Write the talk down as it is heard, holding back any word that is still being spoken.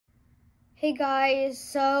Hey guys,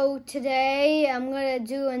 so today I'm gonna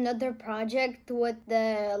do another project with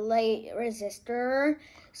the light resistor.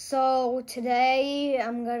 So today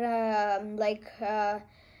I'm gonna make my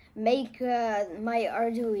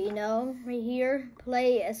Arduino right here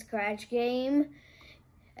play a scratch game,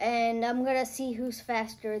 and I'm gonna see who's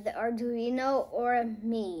faster, the Arduino or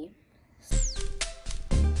me.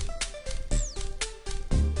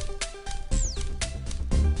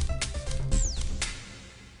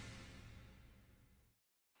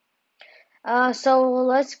 So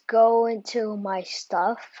let's go into my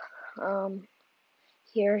stuff.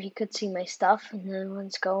 Here you could see my stuff, and then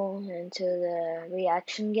let's go into the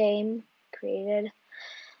reaction game created.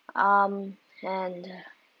 And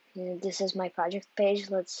this is my project page.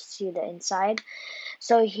 Let's see the inside.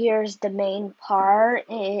 So here's the main part.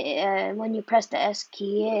 When you press the S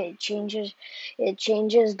key, it changes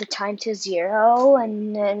the time to 0,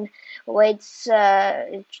 and then waits.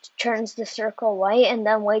 It turns the circle white, and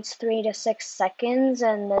then waits 3 to 6 seconds,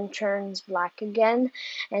 and then turns black again.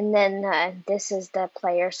 And then this is the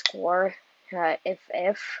player score,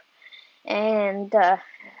 if, and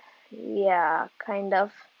yeah, kind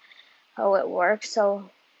of how it works. So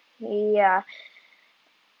yeah.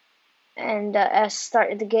 And S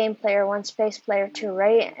started the game, player 1 space, player 2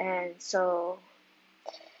 right, and so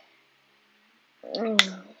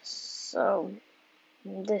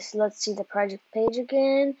let's see the project page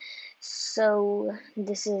again. So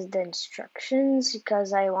this is the instructions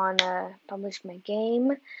because I wanna publish my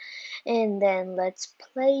game, and then let's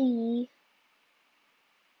play.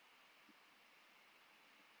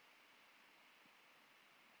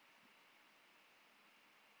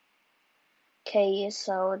 Okay,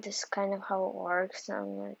 so this is kind of how it works.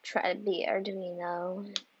 I'm gonna try to beat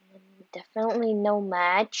Arduino. Definitely no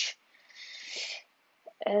match.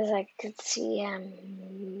 As I could see,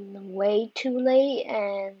 I'm way too late,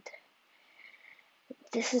 and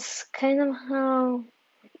this is kind of how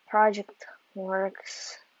the project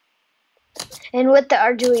works. And with the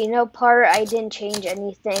Arduino part, I didn't change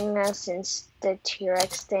anything since the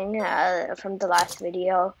T-Rex thing from the last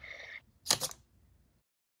video.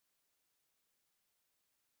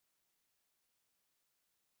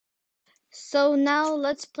 So now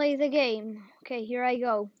let's play the game. Okay, here I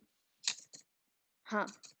go.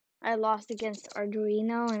 I lost against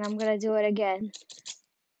Arduino, and I'm gonna do it again.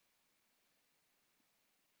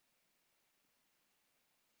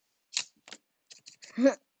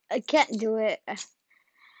 I can't do it.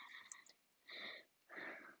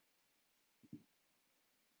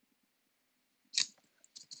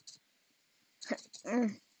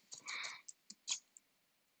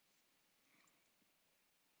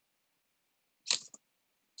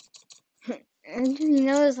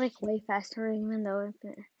 Arduino is like way faster, even though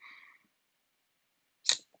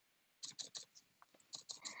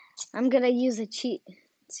I'm gonna use a cheat.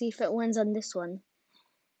 See if it wins on this one.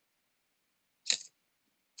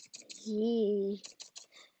 Yee.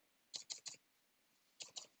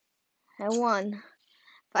 I won.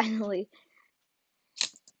 Finally.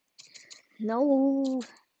 No.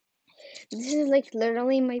 This is like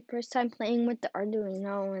literally my first time playing with the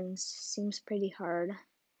Arduino, and seems pretty hard.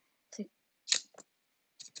 It's like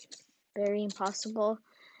very impossible.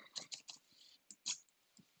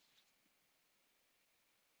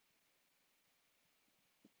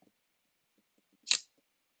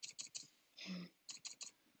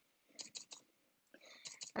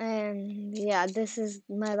 And yeah, this is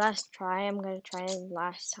my last try. I'm gonna try it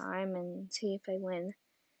last time and see if I win.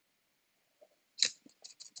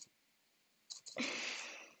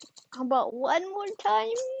 How about one more time?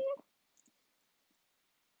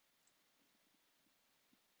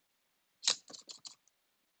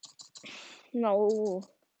 No.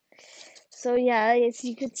 So yeah, as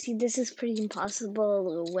you can see, this is pretty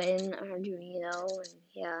impossible to win Arduino, and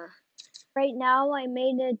yeah. Right now, I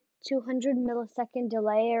made a 200 millisecond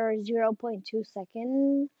delay, or 0.2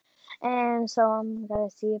 seconds, and so I'm gonna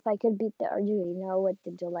see if I could beat the Arduino with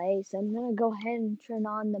the delay. So I'm gonna go ahead and turn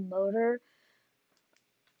on the motor.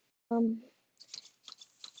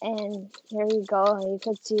 And here you go. You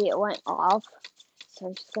can see it went off. So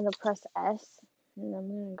I'm just gonna press S, and I'm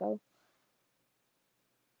gonna go.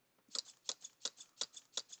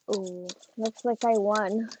 Ooh, looks like I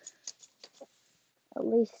won. At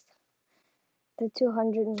least the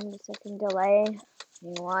 200 millisecond delay. I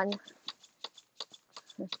won.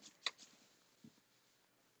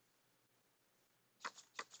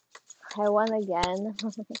 I won again.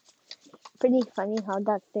 Pretty funny how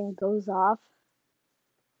that thing goes off.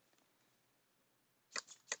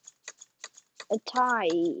 A tie.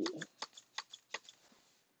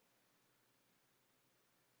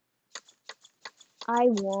 I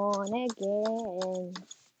won again.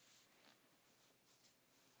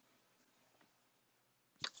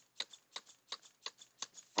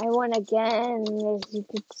 I won again, as you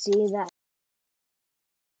could see that.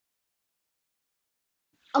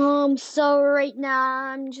 So right now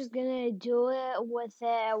I'm just gonna do it with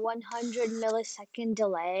a 100 millisecond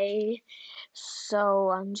delay. So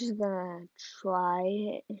I'm just gonna try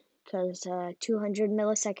it because 200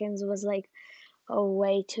 milliseconds was like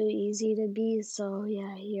way too easy to beat. So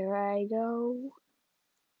yeah, here I go.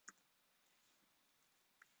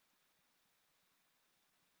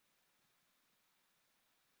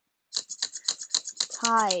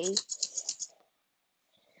 Tie.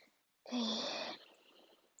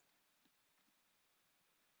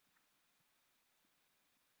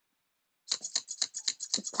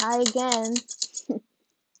 Tie again.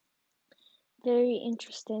 Very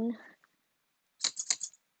interesting.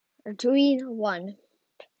 Arduino 1.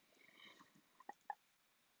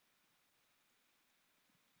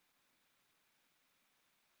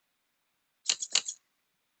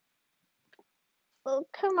 Oh,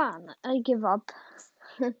 come on. I give up.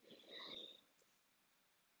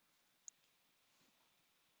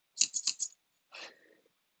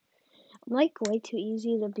 I'm like way too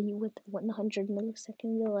easy to beat with 100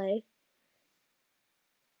 millisecond delay.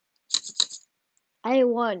 I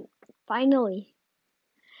won. Finally.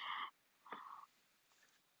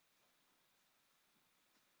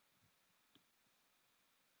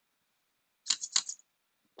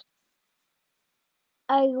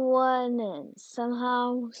 I won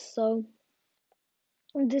somehow. So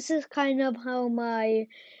this is kind of how my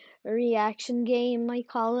reaction game, I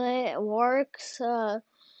call it, works.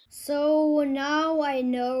 So now I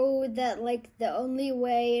know that like the only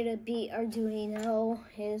way to beat Arduino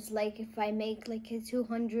is like if I make like a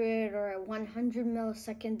 200 or a 100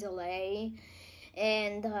 millisecond delay,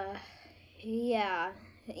 and yeah,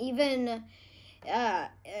 even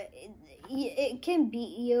it can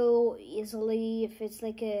beat you easily if it's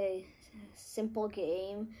like a simple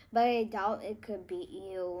game, but I doubt it could beat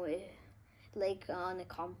you like on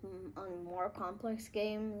a more complex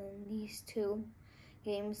game than these two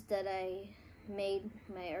games that I made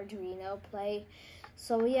my Arduino play.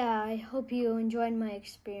 So yeah, I hope you enjoyed my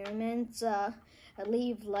experiments.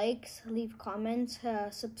 Leave likes, leave comments,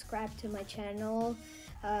 subscribe to my channel.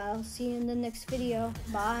 I'll see you in the next video.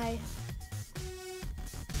 Bye.